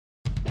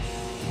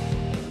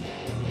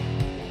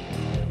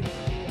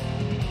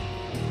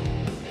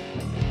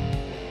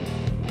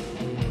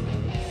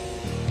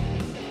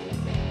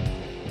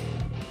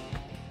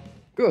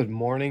Good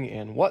morning,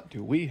 and what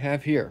do we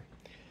have here?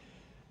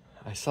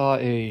 I saw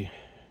a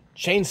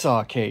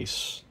chainsaw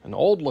case, an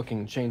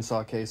old-looking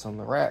chainsaw case on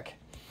the rack.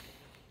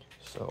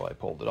 So I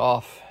pulled it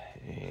off,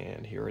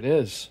 and here it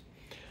is.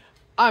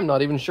 I'm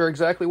not even sure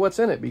exactly what's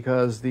in it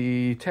because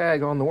the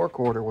tag on the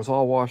work order was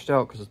all washed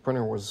out because the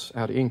printer was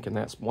out of ink in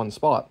that one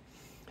spot.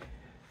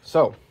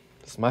 So,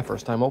 this is my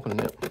first time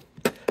opening it.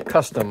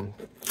 Custom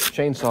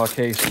chainsaw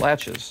case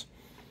latches.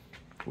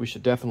 We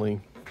should definitely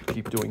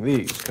keep doing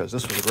these because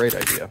this was a great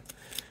idea.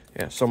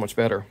 Yeah, so much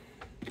better.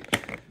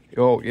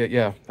 Oh,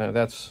 yeah.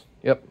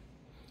 Yep.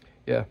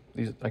 Yeah,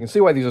 these, I can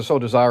see why these are so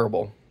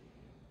desirable.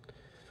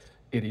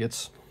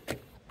 Idiots.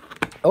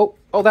 Oh,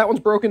 that one's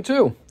broken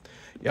too.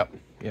 Yep.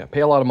 Yeah,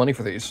 pay a lot of money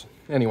for these.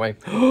 Anyway.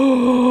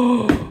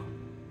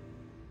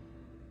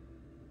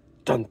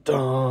 Dun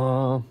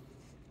dun.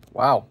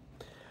 Wow.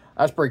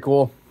 That's pretty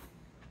cool.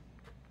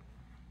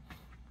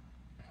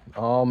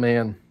 Oh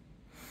man.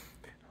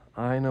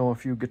 I know a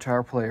few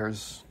guitar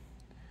players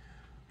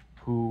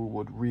who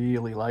would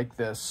really like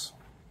this,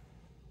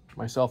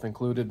 myself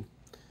included.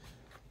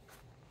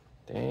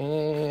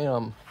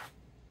 Damn.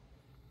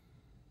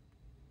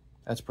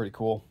 That's pretty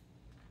cool.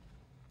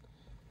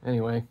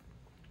 Anyway,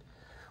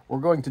 we're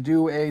going to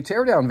do a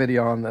teardown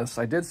video on this.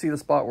 I did see the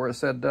spot where it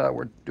said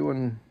we're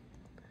doing,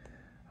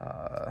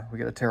 we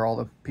got to tear all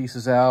the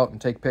pieces out and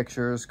take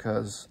pictures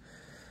because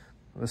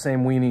the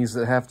same weenies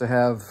that have to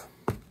have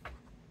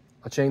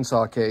a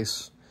chainsaw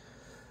case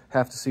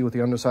have to see what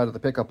the underside of the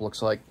pickup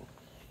looks like.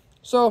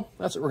 So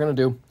that's what we're going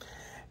to do.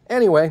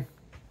 Anyway,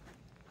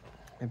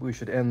 maybe we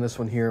should end this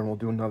one here and we'll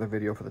do another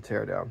video for the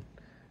teardown.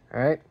 All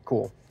right,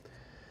 cool.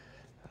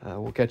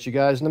 We'll catch you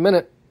guys in a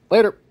minute.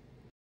 Later.